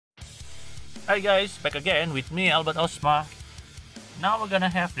Hi guys, back again with me, Albert Osma. Now we're gonna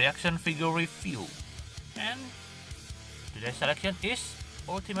have the action figure review. And today's selection is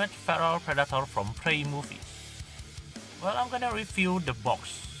Ultimate Feral Predator from Prey movie. Well, I'm gonna review the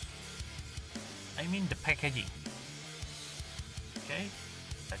box. I mean the packaging. Okay,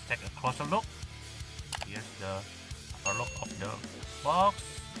 let's take a closer look. Here's the upper look of the box.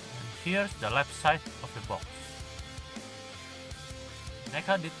 And here's the left side of the box.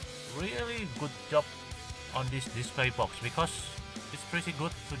 NECA did really good job on this display box because it's pretty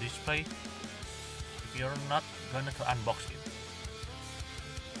good to display if you're not gonna to unbox it.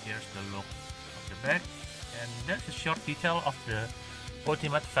 Here's the look of the back, and there's a short detail of the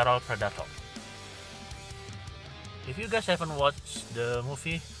Ultimate Feral Predator. If you guys haven't watched the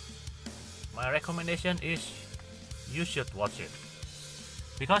movie, my recommendation is you should watch it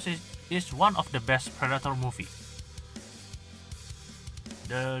because it is one of the best Predator movie.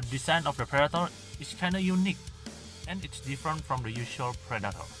 The design of the Predator is kinda unique and it's different from the usual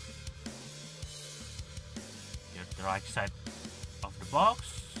Predator. Here's the right side of the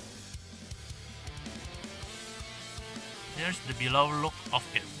box. There's the below look of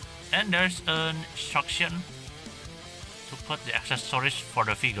it. And there's an instruction to put the accessories for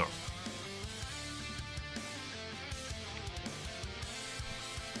the figure.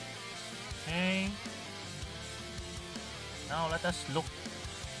 Okay. Now let us look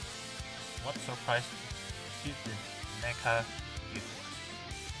what surprise did the NECA give us.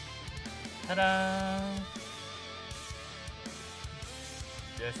 Ta-da!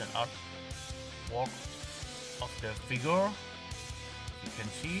 There's an artwork of the figure, you can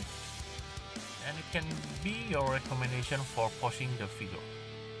see, and it can be your recommendation for posing the figure.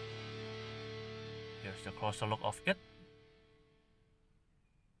 Here's the closer look of it.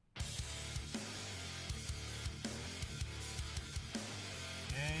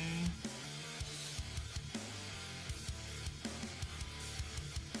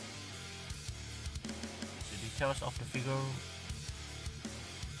 Details of the figure,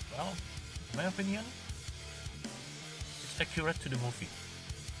 well, in my opinion, it's accurate to the movie.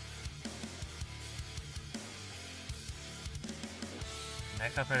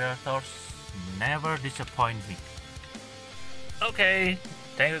 NECA Predators never disappoint me. Okay,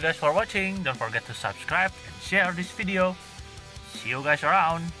 thank you guys for watching. Don't forget to subscribe and share this video. See you guys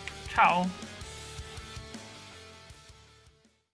around. Ciao.